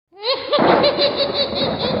The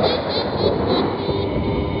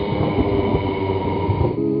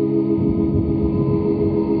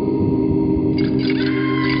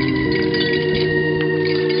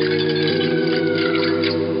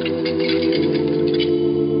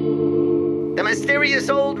Mysterious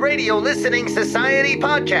Old Radio Listening Society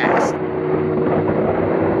podcast.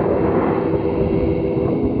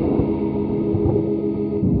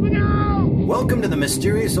 Welcome to the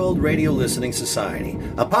Mysterious Old Radio Listening Society,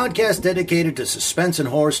 a podcast dedicated to suspense and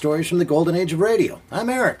horror stories from the golden age of radio. I'm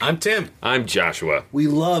Eric. I'm Tim. I'm Joshua. We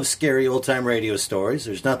love scary old-time radio stories.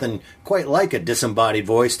 There's nothing quite like a disembodied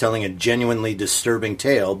voice telling a genuinely disturbing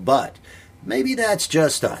tale, but maybe that's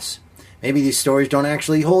just us. Maybe these stories don't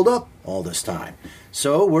actually hold up all this time.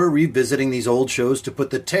 So we're revisiting these old shows to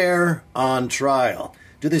put the terror on trial.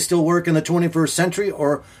 Do they still work in the 21st century,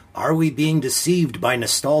 or are we being deceived by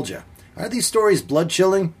nostalgia? Are these stories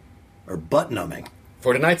blood-chilling or butt-numbing?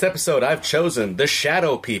 For tonight's episode, I've chosen The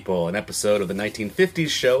Shadow People, an episode of the 1950s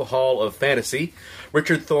show Hall of Fantasy.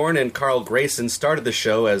 Richard Thorne and Carl Grayson started the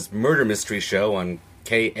show as murder mystery show on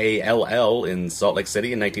KALL in Salt Lake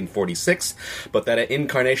City in 1946, but that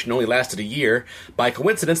incarnation only lasted a year. By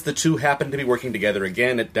coincidence, the two happened to be working together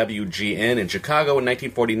again at WGN in Chicago in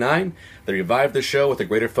 1949. They revived the show with a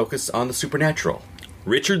greater focus on the supernatural.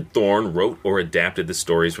 Richard Thorne wrote or adapted the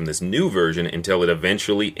stories from this new version until it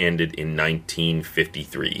eventually ended in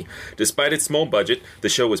 1953. Despite its small budget, the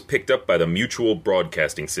show was picked up by the Mutual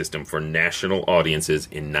Broadcasting System for national audiences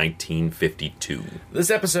in 1952. This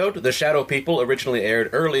episode, The Shadow People, originally aired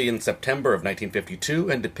early in September of 1952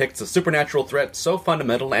 and depicts a supernatural threat so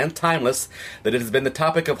fundamental and timeless that it has been the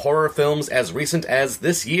topic of horror films as recent as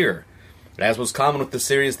this year. As was common with the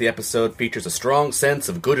series, the episode features a strong sense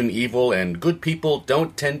of good and evil, and good people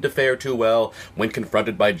don't tend to fare too well when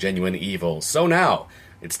confronted by genuine evil. So now,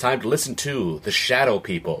 it's time to listen to The Shadow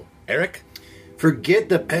People. Eric? Forget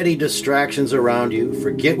the petty distractions around you.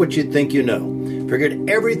 Forget what you think you know. Forget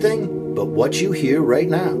everything but what you hear right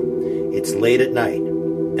now. It's late at night,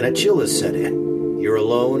 and a chill has set in. You're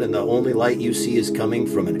alone, and the only light you see is coming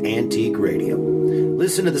from an antique radio.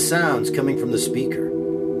 Listen to the sounds coming from the speaker.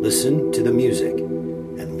 Listen to the music,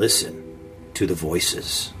 and listen to the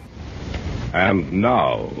voices. And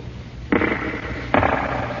now, the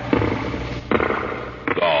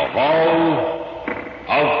Hall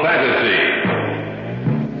of Fantasy.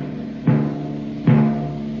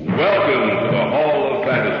 Welcome to the Hall of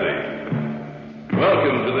Fantasy.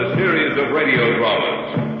 Welcome to the series of radio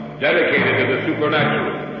dramas dedicated to the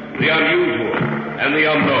supernatural, the unusual, and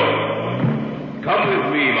the unknown. Come with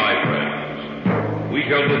me, my friends. We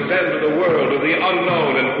shall descend to the world of the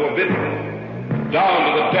unknown and forbidden, down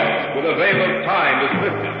to the depths where the veil of time is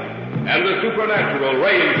lifted, and the supernatural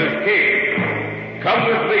reigns as king. Come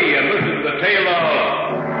with me and listen to the tale of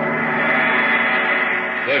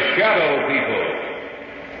The Shadow People.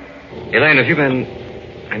 Elaine,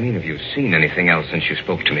 have you seen anything else since you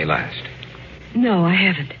spoke to me last? No, I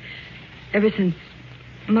haven't. Ever since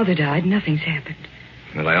Mother died, nothing's happened.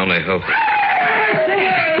 Well, I only hope...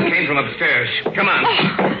 It came from upstairs. Come on. Oh,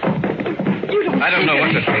 you don't I don't know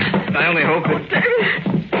what to think. I only hope it...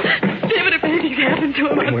 David, if anything's happened to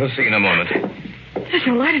him... We'll see in a moment. There's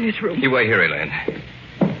no light in this room. You wait here, Elaine.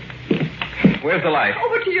 Where's the light?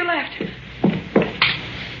 Over to your left.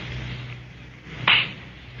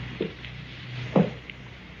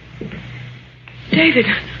 David.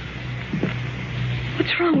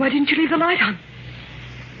 What's wrong? Why didn't you leave the light on?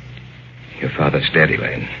 Your father's dead,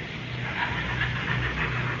 Elaine.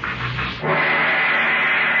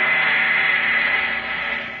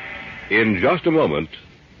 In just a moment,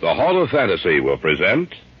 the Hall of Fantasy will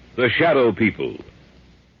present The Shadow People.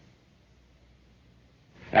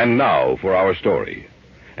 And now for our story.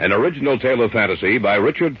 An original tale of fantasy by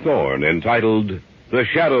Richard Thorne entitled The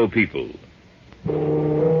Shadow People.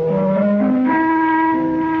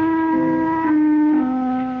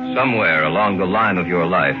 Somewhere along the line of your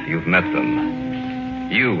life, you've met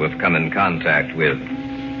them. You have come in contact with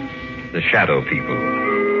the Shadow People.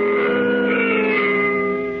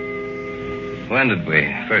 When did we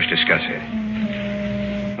first discuss it?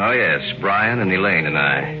 Oh, yes, Brian and Elaine and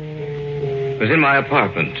I. It was in my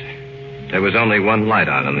apartment. There was only one light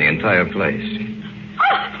on in the entire place.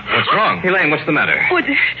 What's wrong? Elaine, what's the matter? Oh,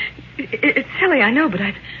 it's silly, I know, but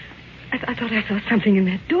I thought I saw something in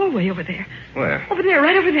that doorway over there. Where? Over there,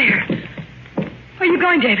 right over there. Where are you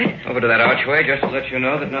going, David? Over to that archway, just to let you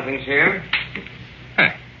know that nothing's here.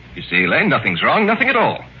 Huh. You see, Elaine, nothing's wrong, nothing at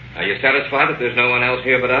all. Are you satisfied that there's no one else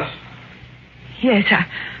here but us? Yes,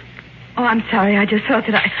 I'm sorry. I just thought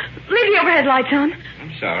that Leave the overhead lights on.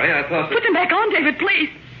 I'm sorry. I thought that... Put them back on, David, please.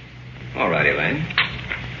 All right, Elaine.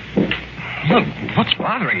 Look, what's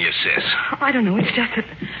bothering you, sis? I don't know. It's just that...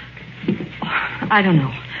 I don't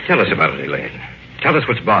know. Tell us about it, Elaine. Tell us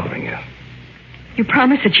what's bothering you. You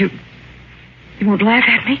promise that you won't laugh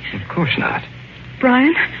at me? Of course not.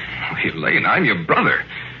 Brian? Oh, Elaine, I'm your brother.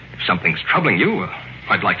 If something's troubling you,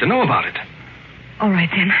 I'd like to know about it. All right,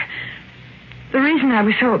 then. The reason I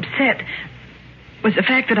was so upset was the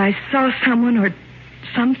fact that I saw someone or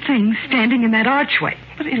something standing in that archway.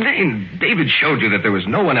 But, Elaine, David showed you that there was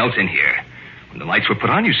no one else in here. When the lights were put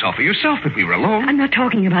on, you saw for yourself that we were alone. I'm not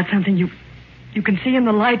talking about something you can see in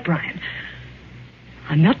the light, Brian.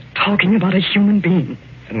 I'm not talking about a human being.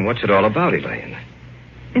 And what's it all about, Elaine?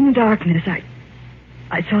 In the darkness,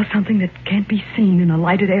 I saw something that can't be seen in a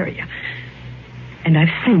lighted area. And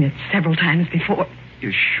I've seen it several times before.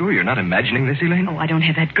 You're sure you're not imagining this, Elaine? Oh, I don't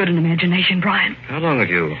have that good an imagination, Brian. How long have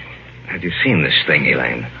you seen this thing,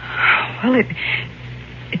 Elaine? Well, it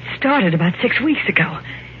started about 6 weeks ago.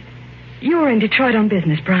 You were in Detroit on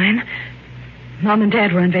business, Brian. Mom and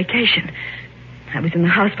Dad were on vacation. I was in the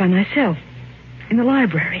house by myself, in the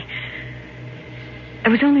library.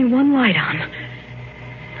 There was only one light on.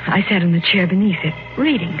 I sat in the chair beneath it,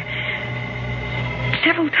 reading.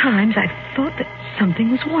 Several times I thought that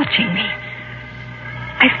something was watching me.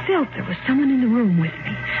 I felt there was someone in the room with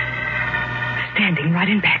me, standing right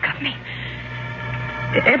in back of me.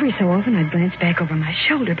 Every so often I'd glance back over my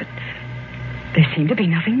shoulder, but there seemed to be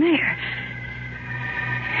nothing there.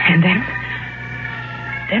 And then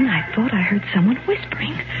I thought I heard someone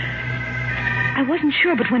whispering. I wasn't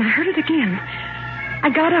sure, but when I heard it again, I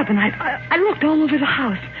got up and I looked all over the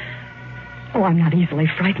house. Oh, I'm not easily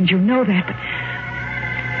frightened, you know that,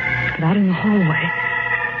 but out in the hallway,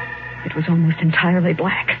 it was almost entirely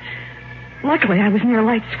black. Luckily, I was near a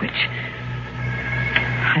light switch.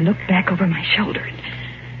 I looked back over my shoulder,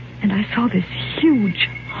 and I saw this huge,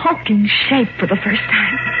 hulking shape for the first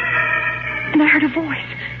time. And I heard a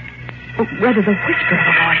voice. Or rather, the whisper of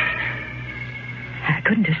a voice. I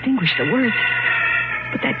couldn't distinguish the words,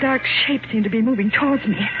 but that dark shape seemed to be moving towards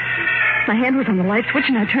me. My hand was on the light switch,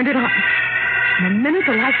 and I turned it on. In a minute,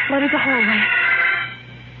 the light flooded the hallway.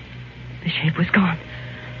 The shape was gone.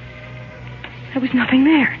 There was nothing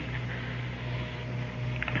there.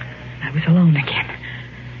 I was alone again.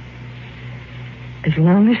 As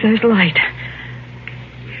long as there's light,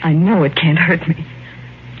 I know it can't hurt me.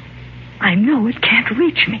 I know it can't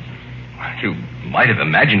reach me. You might have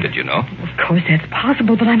imagined it, you know. Of course, that's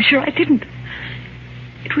possible, but I'm sure I didn't.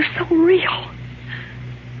 It was so real.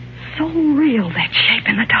 So real, that shape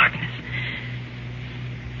in the darkness.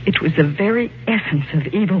 It was the very essence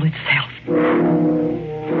of evil itself.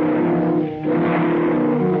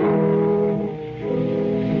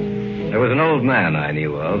 There was an old man I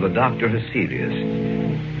knew of, a Dr. Heselius.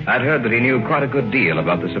 I'd heard that he knew quite a good deal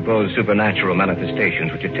about the supposed supernatural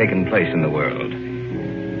manifestations which had taken place in the world.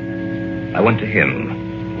 I went to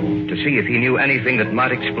him to see if he knew anything that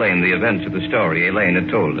might explain the events of the story Elaine had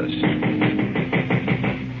told us.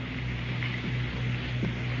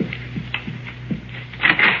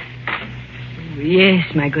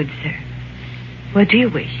 Yes, my good sir. What do you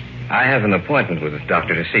wish? I have an appointment with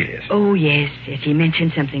Dr. Heselius. Oh, yes. He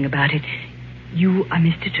mentioned something about it. You are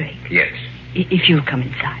Mr. Drake? Yes. If you'll come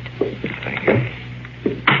inside. Thank you.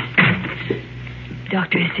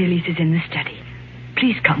 Dr. Heselius is in the study.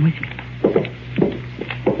 Please come with me.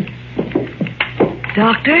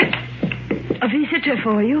 Doctor, a visitor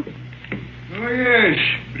for you. Oh, yes.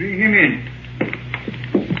 Bring him in.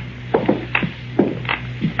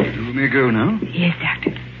 You may go now. Yes,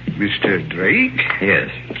 Doctor. Mr. Drake? Yes.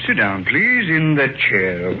 Sit down, please, in that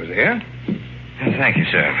chair over there. Thank you,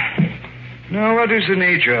 sir. Now, what is the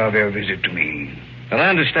nature of your visit to me? Well, I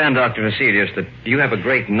understand, Dr. Heselius, that you have a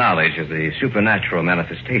great knowledge of the supernatural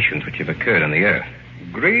manifestations which have occurred on the earth.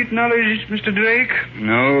 Great knowledge, Mr. Drake?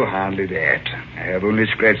 No, hardly that. I have only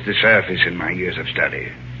scratched the surface in my years of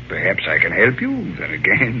study. Perhaps I can help you. Then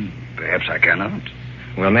again, perhaps I cannot.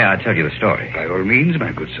 Well, may I tell you the story? By all means,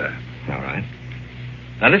 my good sir. All right.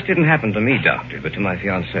 Now, this didn't happen to me, Doctor, but to my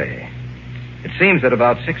fiancée. It seems that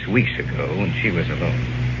about 6 weeks ago, when she was alone.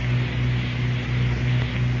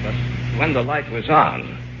 But when the light was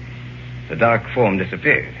on, the dark form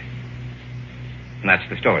disappeared. And that's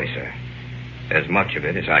the story, sir. As much of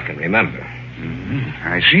it as I can remember.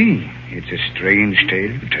 I see. It's a strange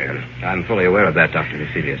tale to tell. I'm fully aware of that, Dr.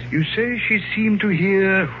 Heselius. You say she seemed to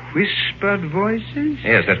hear whispered voices?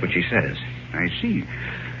 Yes, that's what she says. I see.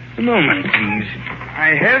 A moment, please.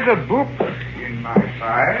 I have a book in my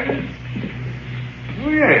file. Oh,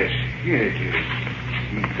 yes. Here it is.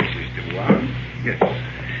 This is the one. Yes.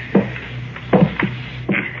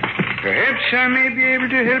 Perhaps I may be able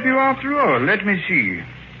to help you after all. Let me see.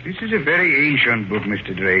 This is a very ancient book,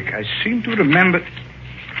 Mr. Drake. I seem to remember...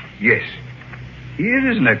 Yes.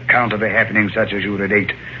 Here is an account of a happening such as you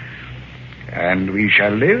relate. And we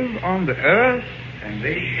shall live on the earth, and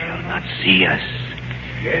they shall not see us.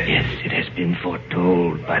 Yes, it has been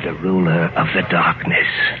foretold by the ruler of the darkness.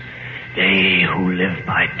 They who live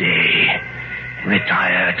by day and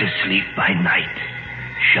retire to sleep by night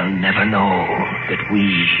shall never know that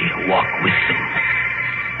we walk with them,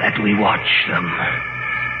 that we watch them,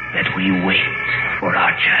 that we wait for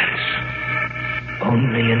our chance.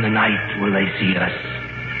 Only in the night will they see us,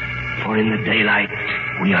 for in the daylight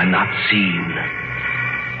we are not seen.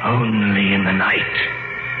 Only in the night,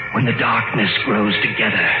 when the darkness grows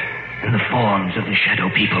together and the forms of the shadow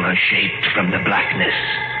people are shaped from the blackness,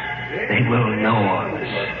 they will know us.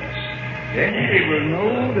 Then they will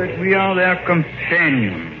know that we are their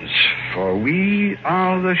companions, for we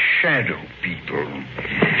are the shadow people.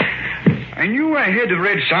 I knew I had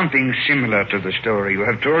read something similar to the story you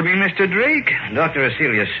have told me, Mr. Drake. Dr.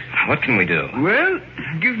 Aselius, what can we do? Well,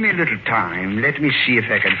 give me a little time. Let me see if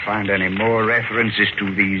I can find any more references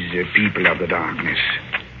to these people of the darkness.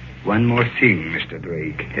 One more thing, Mr.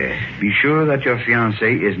 Drake. Be sure that your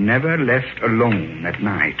fiancée is never left alone at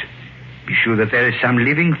night. Be sure that there is some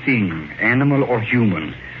living thing, animal or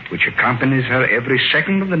human, which accompanies her every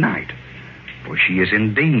second of the night. For she is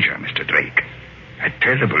in danger, Mr. Drake. A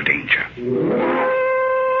terrible danger.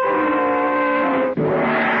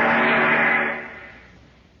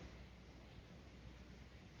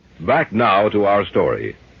 Back now to our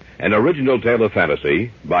story. An original tale of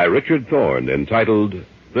fantasy by Richard Thorne entitled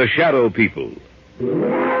The Shadow People.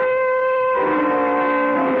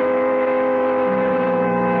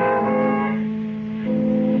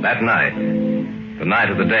 That night, the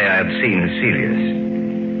night of the day I had seen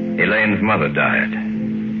Aselius, Elaine's mother died.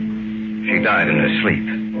 She died in her sleep.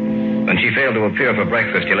 When she failed to appear for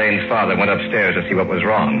breakfast, Elaine's father went upstairs to see what was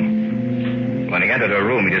wrong. When he entered her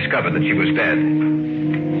room, he discovered that she was dead.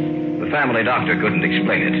 The family doctor couldn't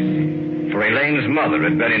explain it, for Elaine's mother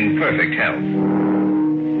had been in perfect health.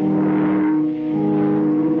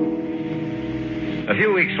 A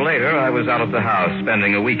few weeks later, I was out at the house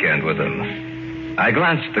spending a weekend with them. I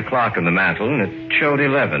glanced at the clock on the mantel, and it showed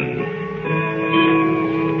 11.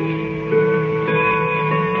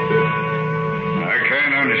 I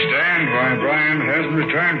can't understand why Brian hasn't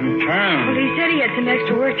returned from town. Well, he said he had some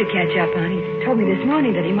extra work to catch up on. He told me this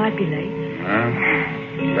morning that he might be late.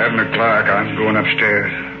 11 o'clock. I'm going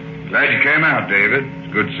upstairs. Glad you came out, David.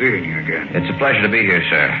 It's good seeing you again. It's a pleasure to be here,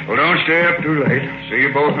 sir. Well, don't stay up too late. See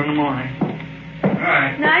you both in the morning. Good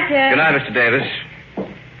night. Night, Ted. Good night, Mr. Davis.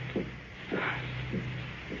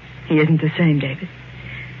 He isn't the same, David.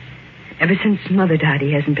 Ever since Mother died,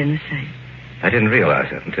 he hasn't been the same. I didn't realize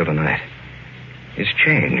that until tonight. He's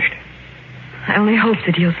changed. I only hope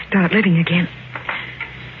that he'll start living again.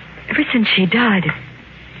 Ever since she died,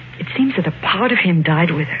 it seems that a part of him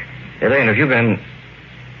died with her. Elaine, have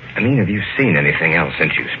you seen anything else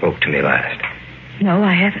since you spoke to me last? No,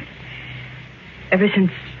 I haven't. Ever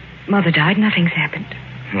since Mother died, nothing's happened.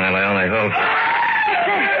 Well, I only hope.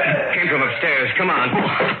 Came from upstairs. Come on.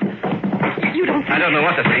 You don't think... I don't know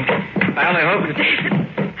what to think. I only hope that...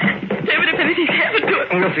 David, if anything's happened to it...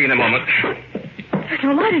 We'll see in a moment. There's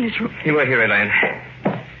no light in his room. You were here, Elaine.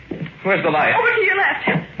 Where's the light? Over to your left.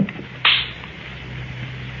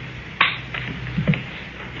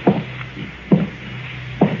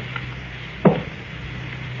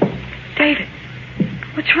 David,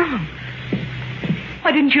 what's wrong?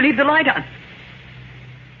 Why didn't you leave the light on?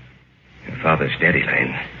 Your father's dead,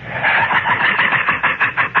 Elaine.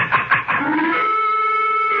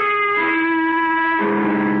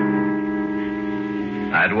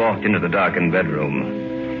 I'd walked into the darkened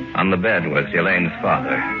bedroom. On the bed was Elaine's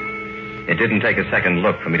father. It didn't take a second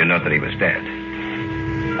look for me to know that he was dead.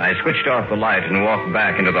 I switched off the light and walked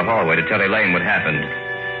back into the hallway to tell Elaine what happened.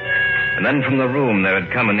 And then from the room there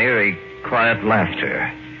had come an eerie, quiet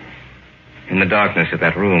laughter. In the darkness of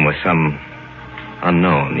that room was some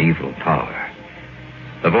unknown evil power.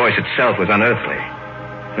 The voice itself was unearthly.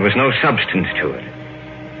 There was no substance to it.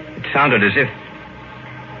 It sounded as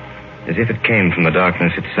if it came from the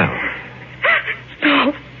darkness itself.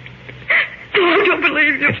 No. No, I don't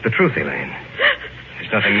believe you. It's the truth, Elaine.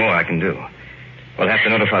 There's nothing more I can do. We'll have to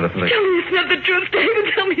notify the police. Tell me it's not the truth,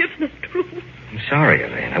 David. Tell me it's not true. I'm sorry,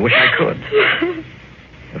 Elaine. I wish I could.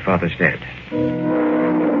 Your father's dead.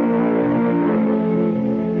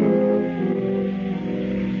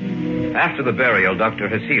 After the burial, Dr.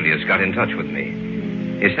 Aselius got in touch with me.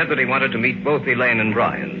 He said that he wanted to meet both Elaine and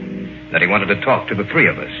Brian, that he wanted to talk to the three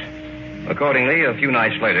of us. Accordingly, a few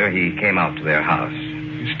nights later, he came out to their house.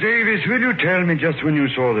 It's Davis, will you tell me just when you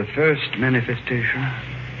saw the first manifestation?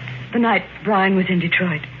 The night Brian was in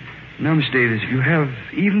Detroit. Now, Miss Davis, you have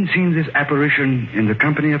even seen this apparition in the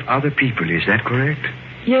company of other people, is that correct?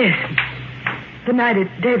 Yes. The night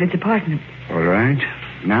at David's apartment. All right.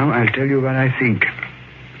 Now I'll tell you what I think.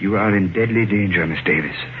 You are in deadly danger, Miss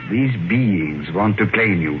Davis. These beings want to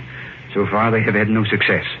claim you. So far, they have had no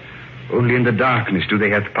success. Only in the darkness do they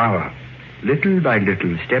have power. Little by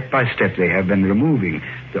little, step by step, they have been removing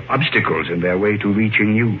the obstacles in their way to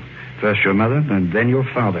reaching you. First your mother, and then your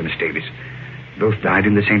father, Miss Davis. Both died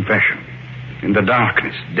in the same fashion. In the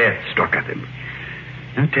darkness, death struck at them.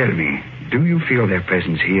 Now tell me, do you feel their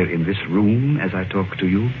presence here in this room as I talk to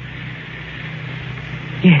you?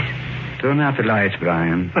 Yes. Turn out the lights,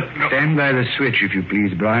 Brian. Stand by the switch, if you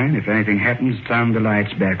please, Brian. If anything happens, turn the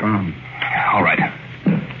lights back on. All right.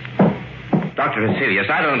 Dr. Vasilius,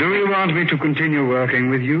 I don't... Do you want me to continue working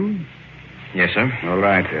with you? Yes, sir. All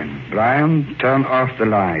right, then. Brian, turn off the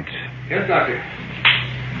lights. Yes, Doctor.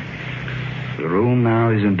 The room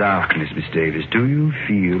now is in darkness, Miss Davis. Do you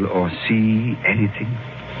feel or see anything?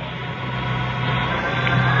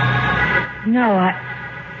 No,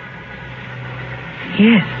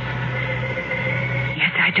 Yes.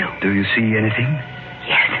 Yes, I do. Do you see anything?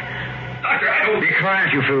 Yes. Doctor, I don't... Be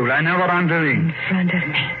quiet, you fool. I know what I'm doing. In front of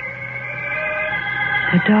me.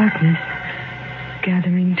 The darkness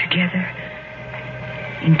gathering together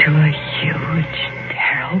into a huge,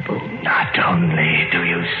 terrible... Not only do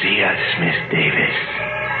you see us, Miss Davis,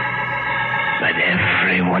 but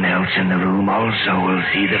everyone else in the room also will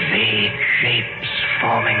see the vague shapes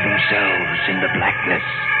forming themselves in the blackness.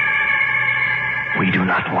 We do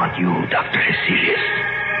not want you, Dr. Heselius.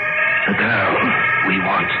 The girl we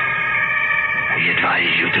want. We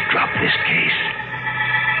advise you to drop this case.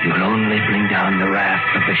 You'll only bring down the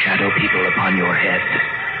wrath of the shadow people upon your head.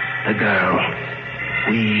 The girl.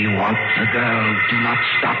 We want the girl. Do not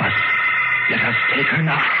stop us. Let us take her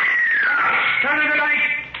now. Turn on the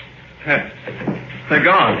light. They're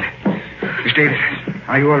gone. Miss Davis,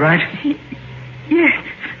 are you all right? Yes.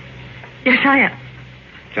 Yes, I am.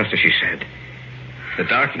 Just as she said. The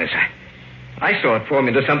darkness. I saw it form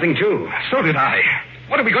into something, too. So did I.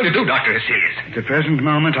 What are we going to do, Dr. Heselius? At the present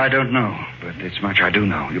moment, I don't know. But it's much I do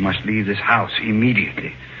know. You must leave this house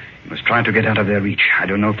immediately. You must try to get out of their reach. I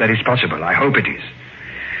don't know if that is possible. I hope it is.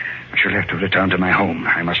 I shall have to return to my home.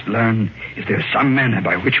 I must learn if there is some manner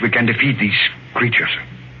by which we can defeat these creatures.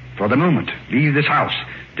 For the moment, leave this house.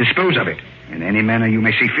 Dispose of it in any manner you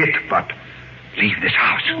may see fit, but leave this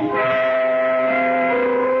house.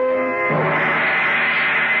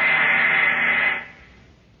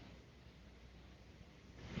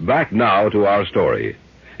 Back now to our story.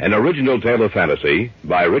 An original tale of fantasy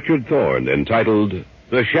by Richard Thorne entitled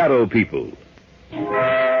The Shadow People.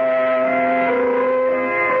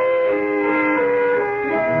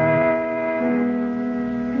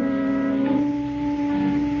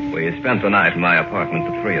 We spent the night in my apartment,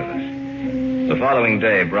 the three of us. The following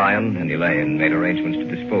day, Brian and Elaine made arrangements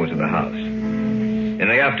to dispose of the house. In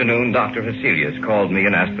the afternoon, Dr. Heselius called me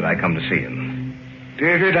and asked that I come to see him.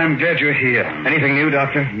 David, I'm glad you're here. Anything new,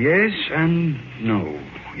 Doctor? Yes and no.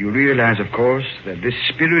 You realize, of course, that this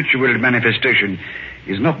spiritual manifestation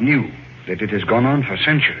is not new, that it has gone on for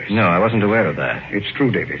centuries. No, I wasn't aware of that. It's true,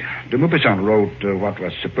 David. De Maupassant wrote what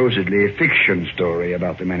was supposedly a fiction story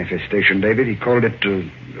about the manifestation, David. He called it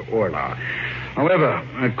Orla. However,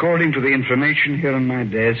 according to the information here on my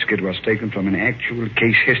desk, it was taken from an actual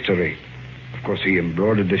case history. Of course, he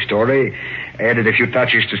embroidered the story, added a few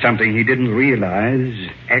touches to something he didn't realize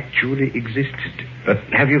actually existed. But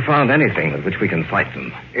have you found anything with which we can fight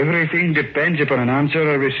them? Everything depends upon an answer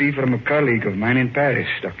I received from a colleague of mine in Paris,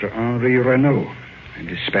 Dr. Henri Renaud. I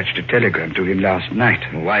dispatched a telegram to him last night.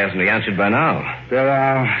 Why hasn't he answered by now? There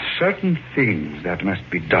are certain things that must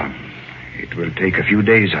be done. It will take a few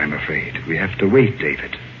days, I'm afraid. We have to wait,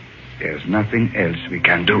 David. There's nothing else we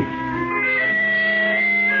can do.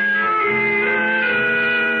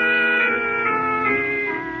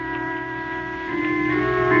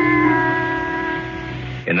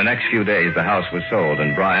 In the next few days, the house was sold,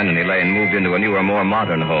 and Brian and Elaine moved into a newer, more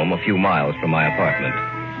modern home a few miles from my apartment.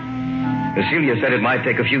 Cecilia said it might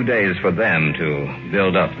take a few days for them to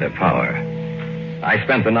build up their power. I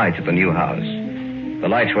spent the nights at the new house. The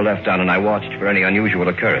lights were left on, and I watched for any unusual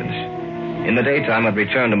occurrence. In the daytime, I'd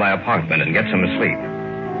return to my apartment and get some sleep.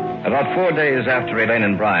 About 4 days after Elaine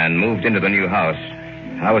and Brian moved into the new house,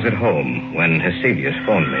 I was at home when Heselius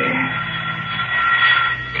phoned me.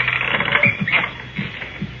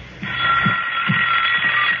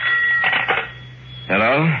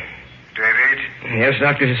 Hello? David? Yes,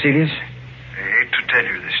 Dr. Heselius? I hate to tell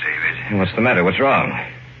you this, David. What's the matter? What's wrong?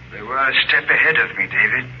 a step ahead of me,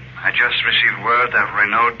 David. I just received word that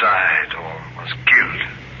Renault died or was killed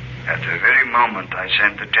at the very moment I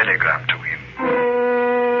sent the telegram to him.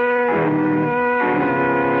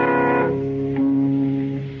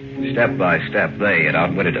 Step by step, they had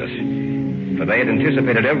outwitted us. For they had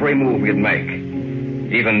anticipated every move we'd make.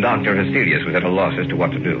 Even Dr. Hecelius was at a loss as to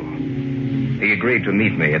what to do. He agreed to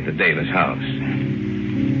meet me at the Davis house.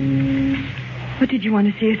 What did you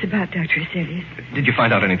want to see us about, Dr. Hecelius? Did you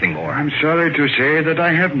find out anything more? I'm sorry to say that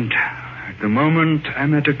I haven't. At the moment,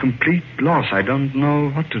 I'm at a complete loss. I don't know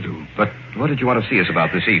what to do. But what did you want to see us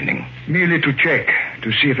about this evening? Merely to check,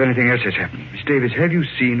 to see if anything else has happened. Miss Davis, have you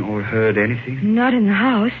seen or heard anything? Not in the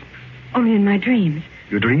house, only in my dreams.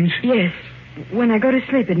 Your dreams? Yes. When I go to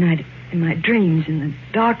sleep at night, in my dreams, in the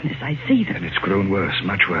darkness, I see them. And it's grown worse,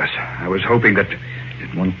 much worse. I was hoping that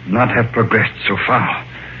it would not have progressed so far.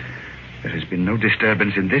 There has been no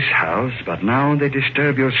disturbance in this house, but now they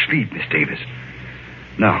disturb your sleep, Miss Davis.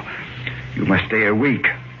 Now, you must stay awake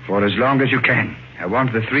for as long as you can. I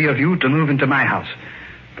want the three of you to move into my house.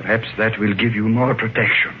 Perhaps that will give you more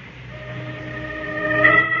protection.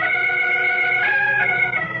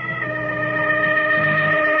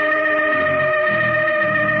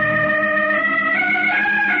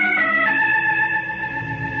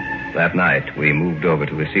 That night, we moved over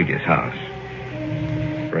to Hecelius' house.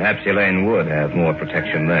 Perhaps Elaine would have more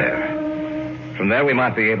protection there. From there, we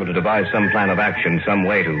might be able to devise some plan of action, some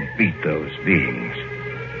way to beat those beings.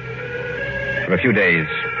 For a few days,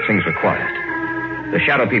 things were quiet. The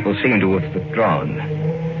shadow people seemed to have withdrawn.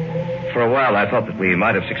 For a while, I thought that we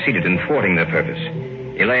might have succeeded in thwarting their purpose.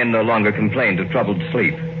 Elaine no longer complained of troubled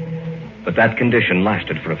sleep. But that condition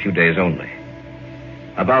lasted for a few days only.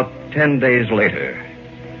 About 10 days later,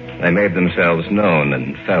 they made themselves known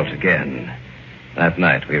and felt again. That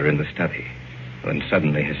night, we were in the study, when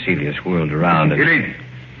suddenly Hecelius whirled around and... Elaine,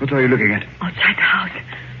 what are you looking at? Outside the house.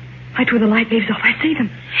 Right where the light waves off, I see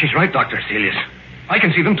them. She's right, Dr. Hecelius. I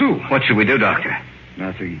can see them, too. What should we do, Doctor?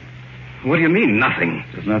 Nothing. What do you mean, nothing?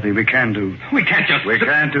 There's nothing we can do. We can't just... We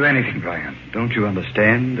can't do anything, Brian. Don't you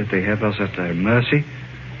understand that they have us at their mercy?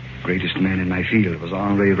 The greatest man in my field was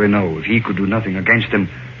Henri Renault. If he could do nothing against them,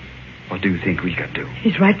 what do you think we can do?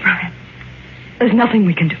 He's right, Brian. There's nothing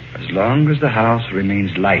we can do. As long as the house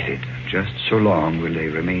remains lighted, just so long will they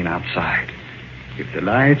remain outside. If the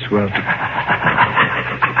lights were... That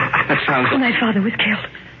sounds... When my father was killed,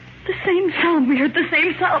 the same sound. We heard the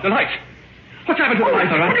same sound. The lights. What's happened to the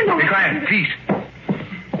lights, all right? No. Be quiet, please.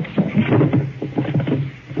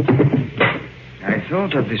 I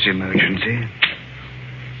thought of this emergency.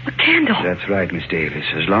 A candle. That's right, Miss Davis.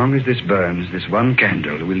 As long as this burns, this one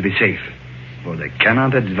candle will be safe. For they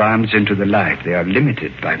cannot advance into the light. They are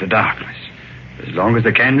limited by the darkness. As long as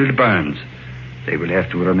the candle burns, they will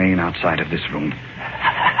have to remain outside of this room.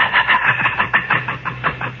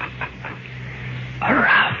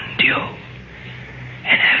 Around you,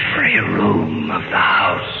 in every room of the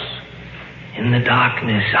house, in the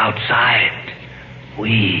darkness outside,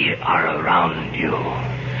 we are around you.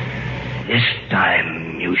 This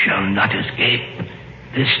time you shall not escape.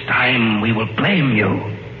 This time we will blame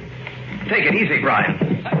you. Take it easy, Brian.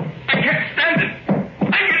 I can't stand it.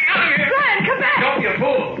 I'm getting out of here. Brian, come back. Don't be a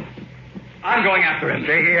fool. I'm going after him.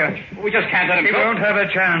 Stay here. We just can't let him He go. won't have a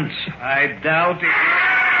chance. I doubt it.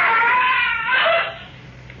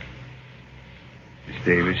 Miss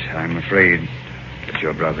Davis, I'm afraid that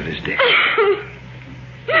your brother is dead.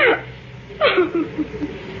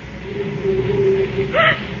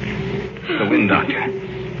 The wind, Doctor.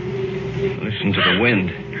 Listen to the wind.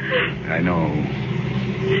 I know.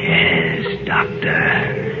 Yes,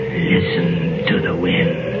 Doctor. Listen to the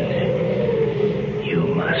wind. You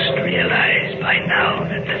must realize by now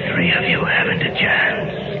that the three of you haven't a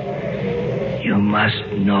chance. You must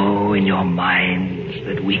know in your minds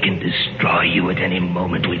that we can destroy you at any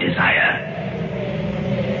moment we desire.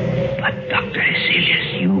 But, Dr.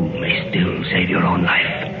 Hecelius, you may still save your own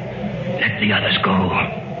life. Let the others go.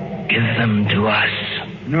 Give them to us.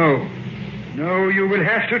 No. No, you will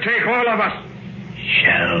have to take all of us.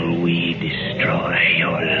 Shall we destroy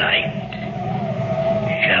your light?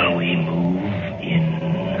 Shall we move in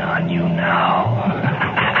on you now?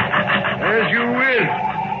 As you will.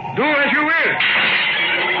 Do as you will.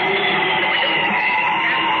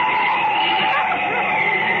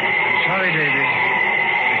 Sorry, David.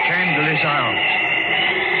 The candle is out.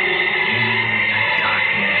 In the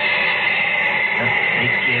darkness. The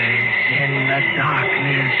figures in the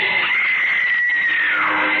darkness.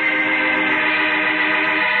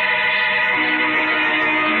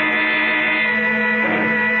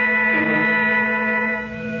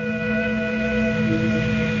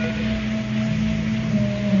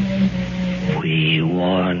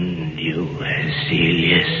 found you,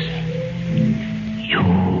 Heselius. You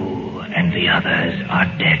and the others are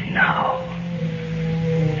dead now,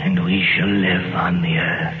 and we shall live on the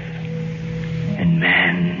earth, and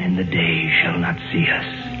man in the day shall not see us.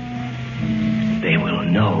 They will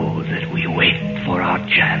know that we wait for our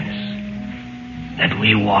chance, that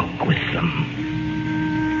we walk with them.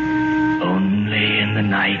 Only in the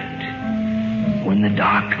night, when the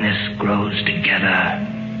darkness grows together,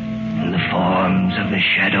 and the forms of the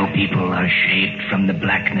shadow people are shaped from the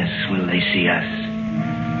blackness, will they see us.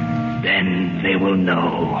 Then they will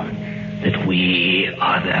know that we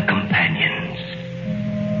are their companions.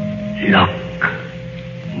 Look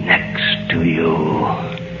next to you,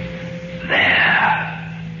 there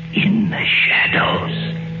in the shadows.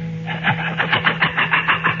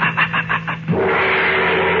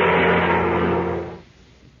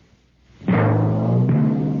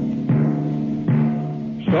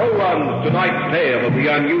 So runs tonight's tale of the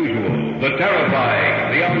unusual, the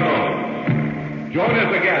terrifying, the unknown. Join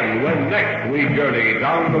us again when next we journey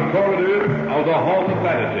down the corridors of the Hall of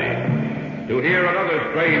Fantasy to hear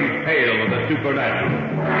another strange tale of the supernatural.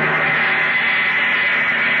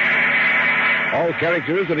 All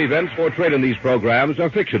characters and events portrayed in these programs are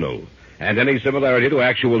fictional, and any similarity to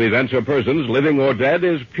actual events or persons, living or dead,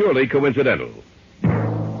 is purely coincidental.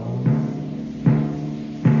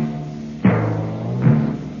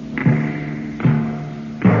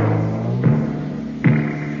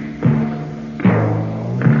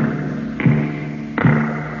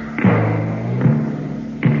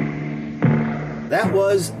 That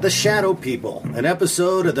was The Shadow People, an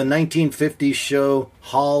episode of the 1950s show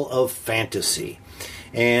Hall of Fantasy.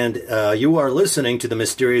 And you are listening to the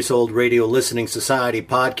Mysterious Old Radio Listening Society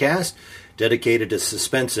podcast, dedicated to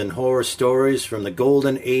suspense and horror stories from the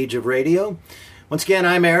golden age of radio. Once again,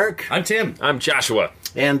 I'm Eric. I'm Tim. I'm Joshua.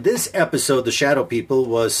 And this episode, The Shadow People,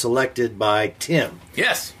 was selected by Tim.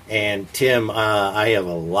 Yes. And Tim, I have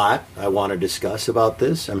a lot I want to discuss about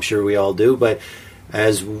this. I'm sure we all do, but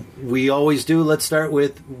as we always do, let's start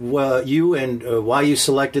with you and why you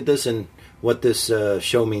selected this and what this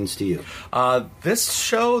show means to you. This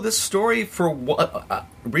story, for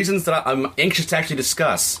reasons that I'm anxious to actually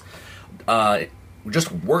discuss,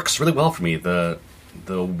 just works really well for me. The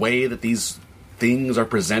way that these things are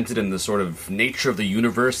presented and the sort of nature of the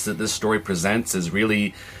universe that this story presents is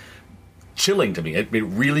really chilling to me. It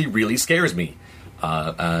really, really scares me.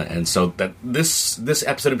 And so that this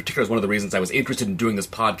episode in particular is one of the reasons I was interested in doing this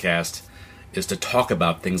podcast, is to talk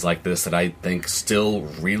about things like this that I think still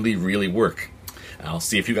really, really work. I'll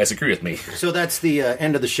see if you guys agree with me. So that's the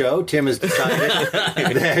end of the show. Tim has decided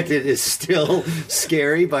that it is still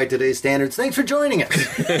scary by today's standards. Thanks for joining us.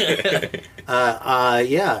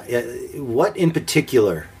 What in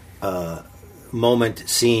particular moment,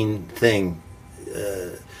 scene, thing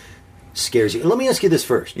scares you? Let me ask you this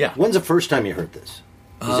first. Yeah. When's the first time you heard this?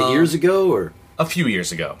 Was it years ago or? A few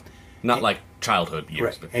years ago. Not like childhood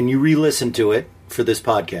years. Right. And you re-listened to it for this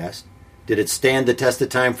podcast. Did it stand the test of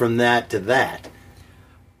time from that to that?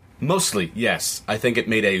 Mostly, yes. I think it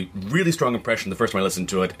made a really strong impression the first time I listened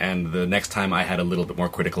to it, and the next time I had a little bit more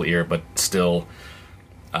critical ear, but still,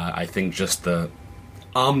 I think just the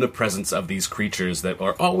omnipresence of these creatures that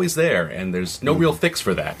are always there, and there's no real fix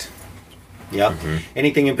for that. Yeah. Mm-hmm.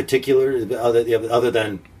 Anything in particular other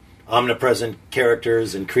than omnipresent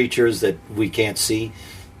characters and creatures that we can't see?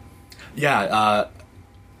 Yeah,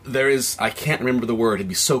 there is... I can't remember the word. It'd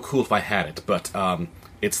be so cool if I had it, but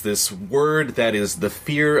it's this word that is the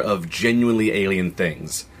fear of genuinely alien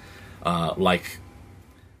things. And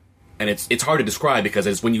it's hard to describe because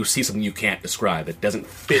it's when you see something you can't describe. It doesn't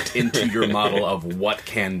fit into your model of what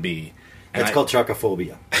can be. That's called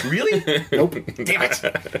chacophobia. Really? Nope. Damn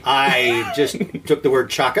it. I just took the word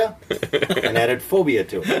chaka and added phobia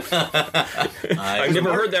to it. I've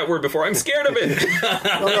never heard that word before. I'm scared of it.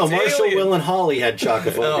 No, Marshall, Will, and Holly had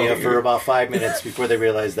chacophobia for about 5 minutes before they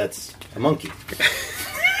realized that's a monkey.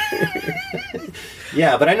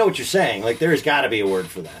 Yeah, but I know what you're saying. Like, there's got to be a word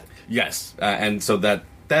for that. Yes, and so that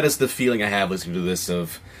is the feeling I have listening to this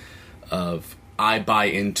of I buy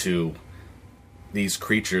into these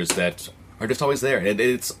creatures that are just always there.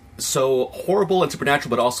 It's so horrible and supernatural,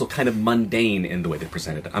 but also kind of mundane in the way they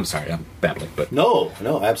present it. I'm sorry, I'm babbling, but... No,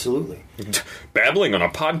 absolutely. Babbling on a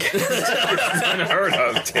podcast? It's unheard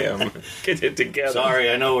of, Tim. Get it together. Sorry,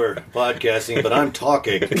 I know we're podcasting, but I'm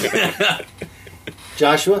talking.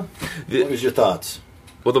 Joshua, what was your thoughts?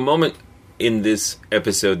 Well, the moment in this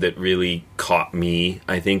episode that really caught me,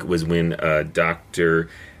 I think, was when Dr.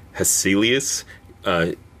 Heselius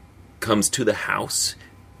comes to the house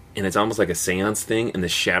and it's almost like a seance thing, and the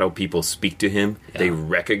shadow people speak to him. Yeah. They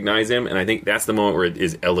recognize him, and I think that's the moment where it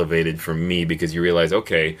is elevated for me, because you realize,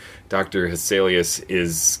 okay, Dr. Hesselius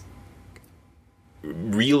is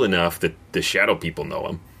real enough that the shadow people know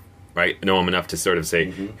him, right? Know him enough to sort of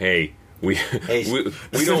say, hey, we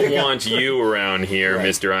don't want you around here, right.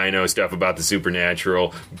 Mr. I know stuff about the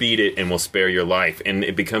supernatural. Beat it and we'll spare your life. And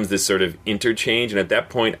it becomes this sort of interchange, and at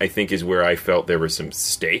that point I think is where I felt there were some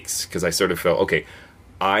stakes, because I sort of felt, okay,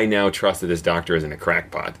 I now trust that this doctor isn't a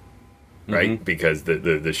crackpot, right? Because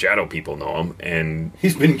the shadow people know him, and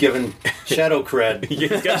he's been given shadow cred.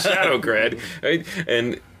 He's got shadow cred, right?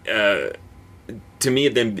 And to me,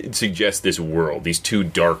 it then suggests this world, these two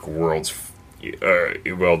dark worlds.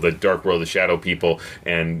 Well, the dark world, the shadow people,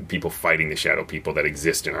 and people fighting the shadow people that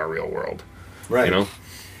exist in our real world. Right. You know?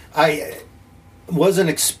 I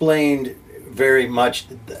wasn't explained very much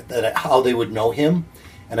that how they would know him,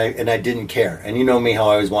 and I didn't care. And you know me, how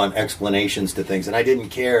I always want explanations to things, and I didn't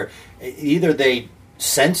care. Either they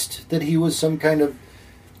sensed that he was some kind of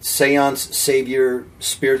seance savior,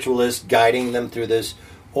 spiritualist guiding them through this,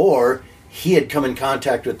 or he had come in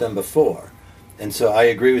contact with them before. And so I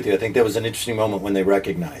agree with you. I think that was an interesting moment when they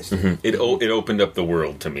recognized it. It opened up the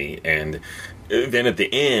world to me. And then at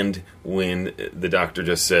the end, when the doctor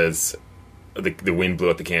just says, the wind blew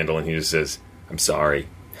out the candle, and he just says, I'm sorry.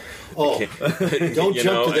 Oh, don't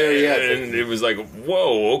jump to there yet. And it was like,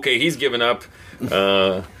 whoa, okay, he's given up.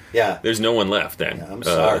 Yeah. There's no one left then. Yeah, I'm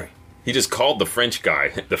sorry. He just called the French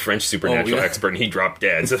guy, the French supernatural expert, and he dropped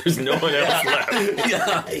dead. So there's no one else left.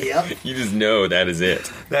 Yep. You just know that is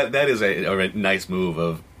it. That is a nice move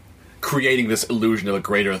of creating this illusion of a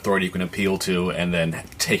greater authority you can appeal to, and then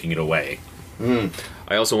taking it away.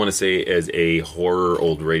 I also want to say, as a horror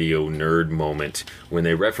old radio nerd moment, when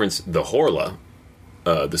they reference the Horla,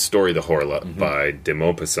 the story The Horla by de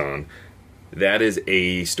Maupassant, that is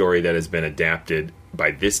a story that has been adapted by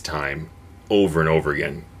this time over and over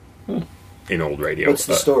again. In old radio. What's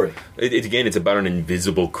the story? It's about an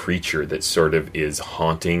invisible creature that sort of is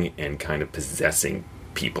haunting and kind of possessing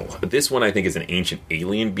people. This one, I think, is an ancient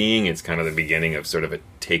alien being. It's kind of the beginning of sort of a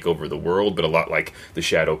takeover of the world, but a lot like the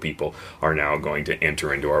shadow people are now going to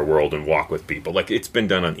enter into our world and walk with people. Like, it's been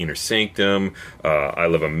done on Inner Sanctum, I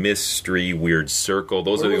Love a Mystery, Weird Circle.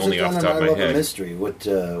 Those are the only off the top of my head. I Love a Mystery.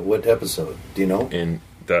 What episode? Do you know? In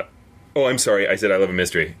the... Oh, I'm sorry. I said I Love a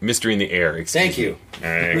Mystery. Mystery in the Air. Thank you.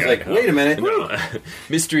 I was like, wait a minute. No.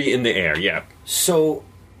 Mystery in the Air, yeah. So,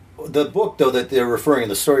 the book, though, that they're referring,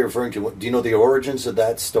 the story referring to, do you know the origins of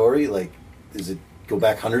that story? Like, does it go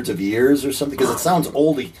back hundreds of years or something? Because it sounds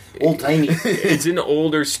old-timey. It's an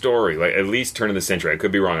older story, like at least turn of the century. I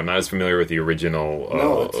could be wrong. I'm not as familiar with the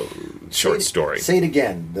original short story. Say it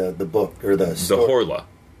again, the book, or the story. The Horla.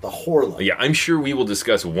 The Horla. Yeah, I'm sure we will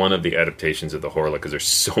discuss one of the adaptations of the Horla, because there's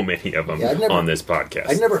so many of them on this podcast.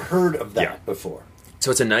 I'd never heard of that before. So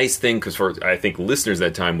it's a nice thing, because I think listeners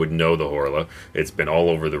at that time would know the Horla. It's been all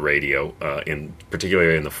over the radio,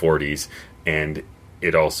 particularly in the 40s, and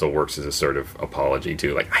it also works as a sort of apology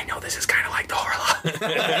to, like, I know this is kind of like the Horla.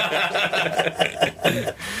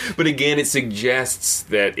 But again, it suggests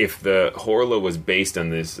that if the Horla was based on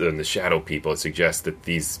the shadow people, it suggests that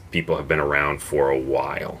these people have been around for a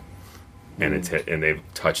while, and and they've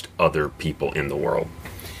touched other people in the world.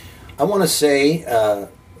 I want to say,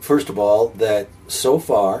 first of all, that so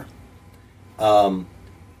far,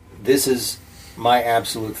 this is my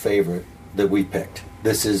absolute favorite that we picked.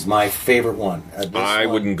 This is my favorite one. I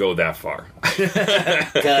wouldn't go that far.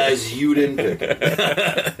 Because you didn't pick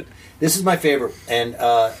it. This is my favorite. And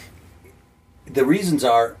the reasons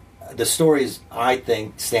are, the story, I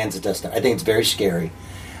think, stands the test. I think it's very scary.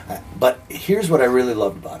 But here's what I really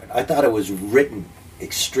loved about it. I thought it was written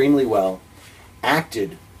extremely well,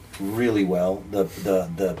 acted really well.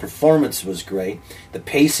 The performance was great. The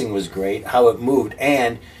pacing was great. How it moved.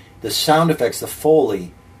 And the sound effects, the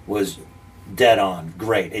Foley, was dead on.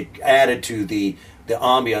 Great. It added to the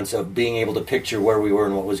ambience of being able to picture where we were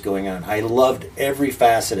and what was going on. I loved every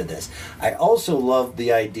facet of this. I also loved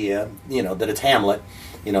the idea, that it's Hamlet,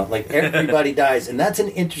 like everybody dies. And that's an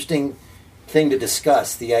interesting thing to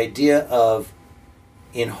discuss. The idea of,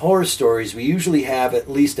 in horror stories, we usually have at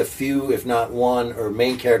least a few, if not one, or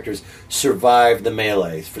main characters survive the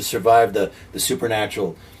melee, survive the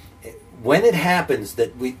supernatural. When it happens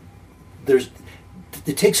that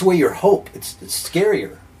it takes away your hope. It's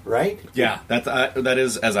scarier, right? Yeah, that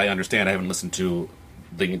is, as I understand. I haven't listened to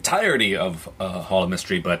the entirety of Hall of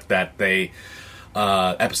Mystery, but that they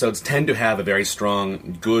episodes tend to have a very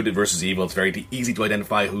strong good versus evil. It's very easy to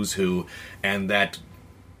identify who's who, and that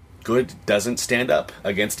good doesn't stand up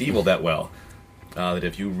against evil that well. That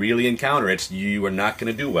if you really encounter it, you are not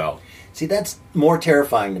going to do well. See, that's more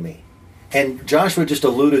terrifying to me. And Joshua just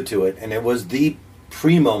alluded to it, and it was the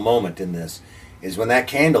primo moment in this, is when that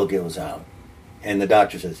candle goes out, and the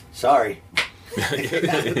doctor says, sorry.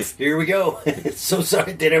 Here we go. So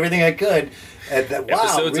sorry, did everything I could. And wow,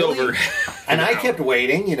 Episode's really? over. And I kept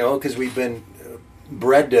waiting, because we've been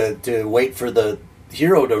bred to wait for the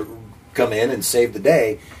hero to come in and save the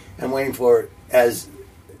day. I'm waiting for it as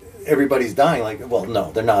everybody's dying. Like, well,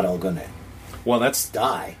 no, they're not all going to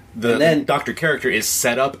die. The doctor character is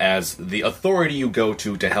set up as the authority you go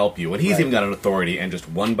to help you. And he's even got an authority, and just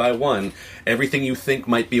one by one, everything you think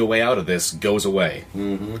might be a way out of this goes away.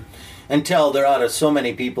 Mm-hmm. Until they're out of so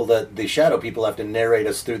many people that the shadow people have to narrate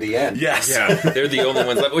us through the end. Yes. Yeah, they're the only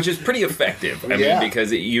ones left, which is pretty effective. I mean,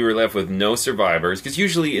 because you were left with no survivors. Because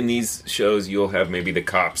usually in these shows, you'll have maybe the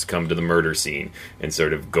cops come to the murder scene and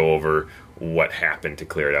sort of go over what happened to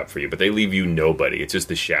clear it up for you. But they leave you nobody. It's just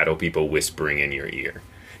the shadow people whispering in your ear.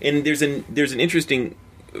 And there's an interesting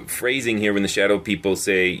phrasing here when the shadow people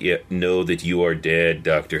say, know that you are dead,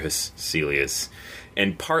 Dr. Hecelius.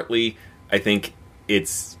 And partly, I think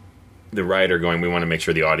it's the writer going, we want to make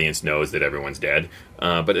sure the audience knows that everyone's dead.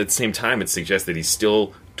 But at the same time, it suggests that he's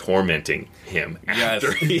still tormenting him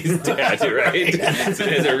after he's dead, right? So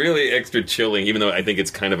it's a really extra chilling, even though I think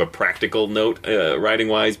it's kind of a practical note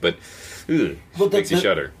writing-wise, but makes you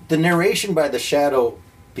shudder. The narration by the shadow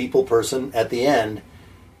people person at the end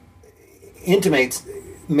intimates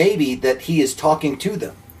maybe that he is talking to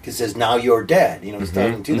them, because it says, now you're dead. He's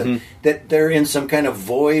talking to them. That they're in some kind of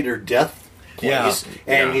void or death place,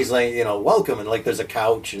 and he's like, welcome, and like there's a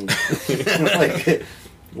couch, and like,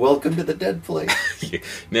 welcome to the dead place.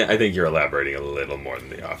 I think you're elaborating a little more than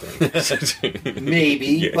the author.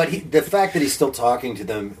 Maybe, but the fact that he's still talking to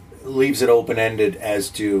them leaves it open-ended as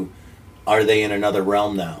to, are they in another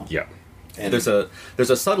realm now? Yeah. And there's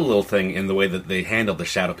a subtle little thing in the way that they handle the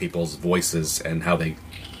shadow people's voices and how they,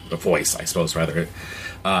 the voice, I suppose, rather,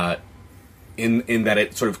 in that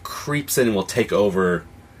it sort of creeps in and will take over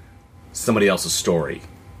somebody else's story.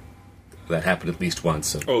 That happened at least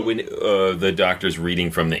once. When the doctor's reading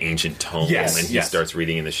from the ancient tome, and he starts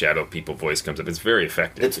reading and the shadow people voice comes up. It's very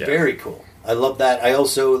effective. It's very cool. I love that. I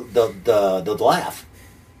also, the laugh.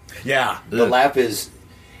 Yeah. The laugh is,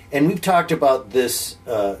 and we've talked about this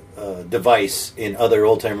device in other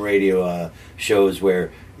old-time radio shows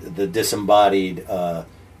where the disembodied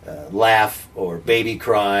laugh or baby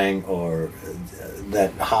crying or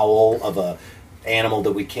that howl of a animal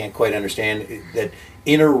that we can't quite understand that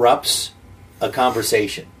interrupts a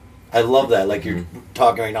conversation. I love that. Like you're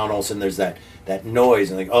talking right now, and all of a sudden there's that noise,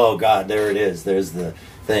 and like, oh God, there it is. There's the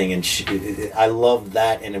thing, and I love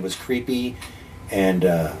that, and it was creepy and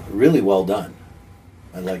really well done.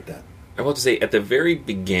 I like that. I want to say, at the very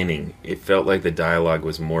beginning, it felt like the dialogue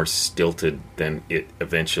was more stilted than it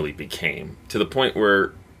eventually became. To the point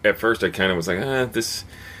where, at first, I kind of was like,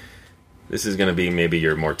 this is going to be maybe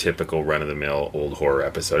your more typical run-of-the-mill old horror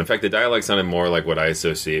episode. In fact, the dialogue sounded more like what I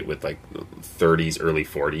associate with, like, 30s, early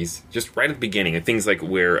 40s. Just right at the beginning. And things like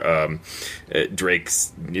where Drake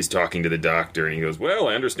is talking to the doctor, and he goes, well,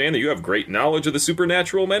 I understand that you have great knowledge of the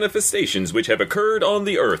supernatural manifestations which have occurred on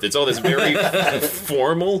the earth. It's all this very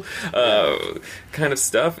formal kind of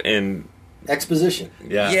stuff, and exposition.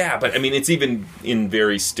 Yeah, but I mean, it's even in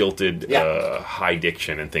very stilted high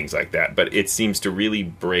diction and things like that. But it seems to really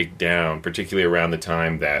break down, particularly around the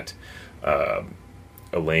time that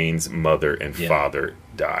Elaine's mother and father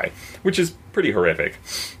die, which is pretty horrific.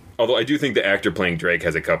 Although I do think the actor playing Drake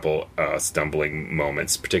has a couple stumbling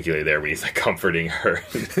moments, particularly there when he's like comforting her.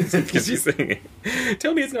 Because she's saying,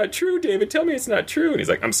 tell me it's not true, David, tell me it's not true. And he's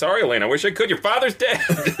like, I'm sorry, Elaine, I wish I could. Your father's dead.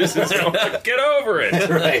 Get over it.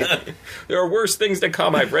 Right. There are worse things to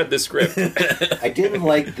come. I've read the script. I didn't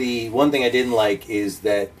like one thing I didn't like is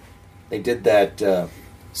that they did that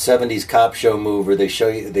 70s cop show move where they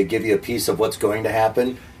give you a piece of what's going to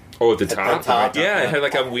happen. Oh, at the top? Yeah, it had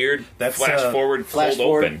like a weird flash forward,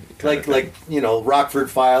 open. Like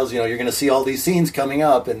Rockford Files, you're going to see all these scenes coming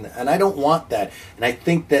up, and I don't want that. And I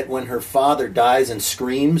think that when her father dies and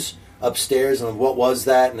screams upstairs, and what was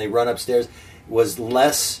that, and they run upstairs, was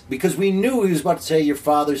less, because we knew he was about to say your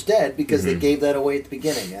father's dead, because they gave that away at the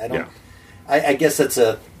beginning. I guess that's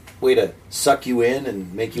a way to suck you in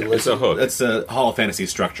and make you listen. It's a hook. It's a Hall of Fantasy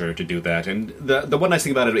structure to do that. And the one nice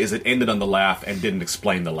thing about it is it ended on the laugh and didn't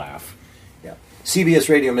explain the laugh. Yeah. CBS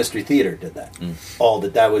Radio Mystery Theater did that.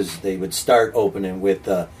 That was, they would start opening with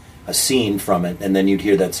a scene from it, and then you'd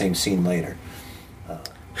hear that same scene later.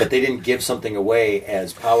 But they didn't give something away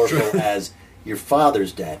as powerful as your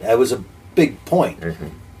father's dead. That was a big point.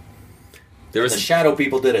 There was The shadow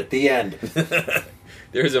people did it. The end.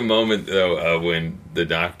 There's a moment, though, when the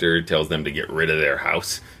doctor tells them to get rid of their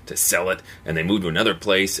house, to sell it, and they move to another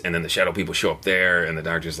place, and then the shadow people show up there, and the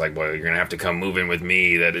doctor's like, well, you're going to have to come move in with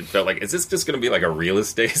me. That it felt like, is this just going to be like a real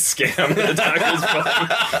estate scam that the doctor's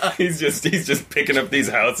playing? He's just picking up these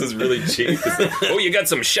houses really cheap. It's like, oh, you got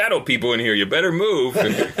some shadow people in here. You better move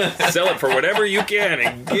and sell it for whatever you can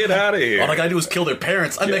and get out of here. All I gotta do is kill their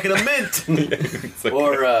parents. I'm making a mint. Like,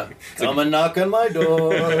 Or come and knock on my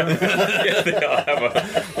door. yeah, they all have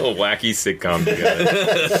a little wacky sitcom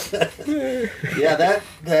together. Yeah,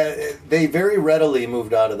 they very readily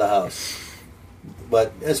moved out of the house.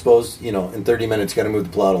 But I suppose, in 30 minutes, got to move the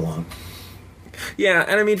plot along. Yeah,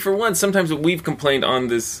 and I mean, for one, sometimes we've complained on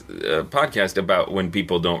this podcast about when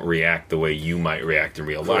people don't react the way you might react in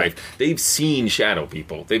real life. They've seen shadow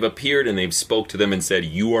people. They've appeared and they've spoke to them and said,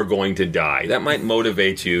 you are going to die. That might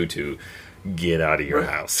motivate you to get out of your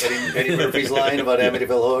house. Eddie Murphy's line about Amityville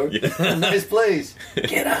Horror. Yeah. Nice place.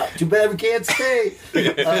 Get out. Too bad we can't stay.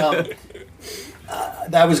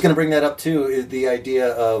 I was going to bring that up, too, is the idea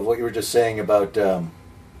of what you were just saying about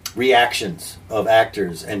reactions of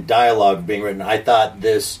actors and dialogue being written. I thought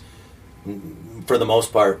this, for the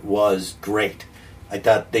most part, was great. I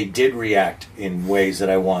thought they did react in ways that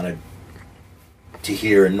I wanted to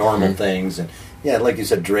hear in normal things. And yeah, like you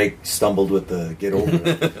said, Drake stumbled with the get over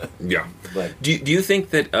it. Yeah. But Do you think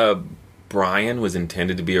that Brian was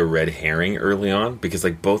intended to be a red herring early on? Because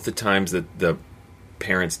like both the times that the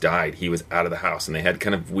parents died, he was out of the house, and they had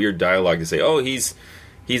kind of weird dialogue to say, oh, he's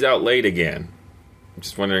out late again. I'm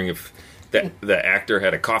just wondering if the actor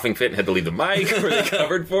had a coughing fit and had to leave the mic, or they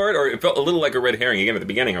covered for it, or it felt a little like a red herring. Again, at the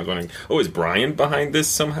beginning, I was wondering, oh, is Brian behind this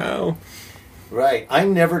somehow? Right. I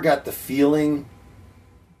never got the feeling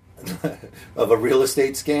of a real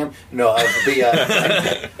estate scam. No,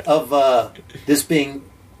 of the this being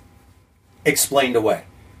explained away.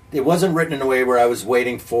 It wasn't written in a way where I was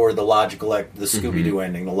waiting for the logical, the Scooby-Doo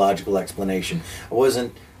ending, the logical explanation.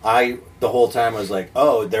 The whole time I was like,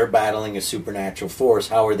 oh, they're battling a supernatural force.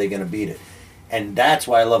 How are they going to beat it? And that's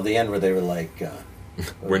why I love the end where they were like,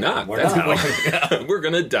 we're not. We're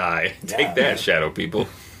going to die. Take that, shadow people.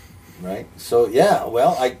 Right. So, yeah,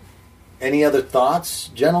 well, any other thoughts,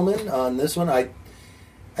 gentlemen, on this one? I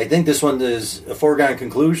think this one is a foregone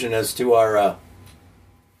conclusion as to our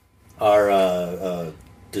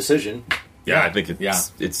decision. Yeah, I think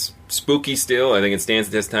it's spooky still. I think it stands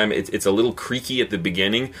the test of time. It's a little creaky at the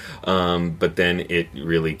beginning, but then it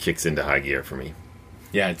really kicks into high gear for me.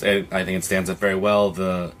 Yeah, I think it stands up very well.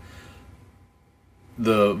 The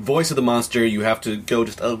voice of the monster, you have to go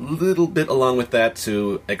just a little bit along with that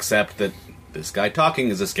to accept that this guy talking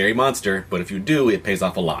is a scary monster, but if you do, it pays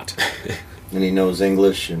off a lot. And he knows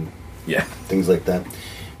English and things like that.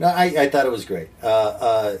 No, I thought it was great.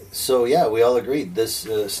 So, yeah, we all agreed. This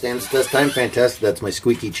stands the test of time. Fantastic. That's my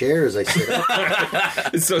squeaky chair as I sit up.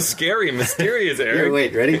 It's so scary and mysterious, Eric. Here,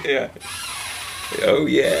 wait, ready? Yeah. Oh,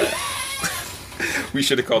 yeah. We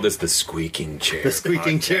should have called this the squeaking chair. The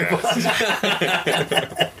squeaking chair.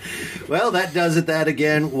 Well, that does it. That,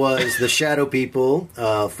 again, was the Shadow People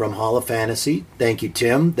from Hall of Fantasy. Thank you,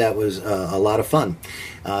 Tim. That was a lot of fun.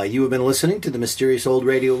 You have been listening to the Mysterious Old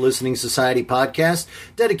Radio Listening Society podcast,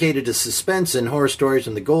 dedicated to suspense and horror stories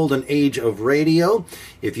from the golden age of radio.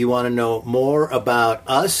 If you want to know more about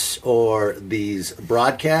us or these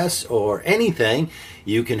broadcasts or anything,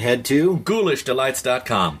 you can head to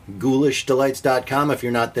GhoulishDelights.com. GhoulishDelights.com if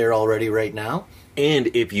you're not there already right now. And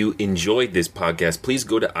if you enjoyed this podcast, please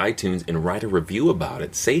go to iTunes and write a review about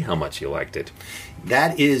it. Say how much you liked it.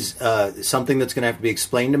 That is something that's going to have to be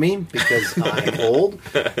explained to me because I'm old.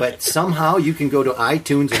 But somehow you can go to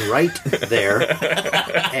iTunes and write there.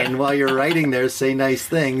 And while you're writing there, say nice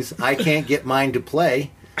things. I can't get mine to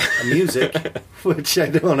play music, which I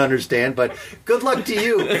don't understand, but good luck to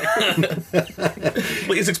you.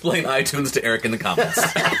 Please explain iTunes to Eric in the comments.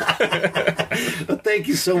 Well, thank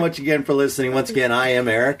you so much again for listening. Once again, I am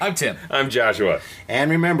Eric. I'm Tim. I'm Joshua. And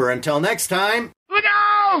remember, until next time... Look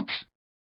out!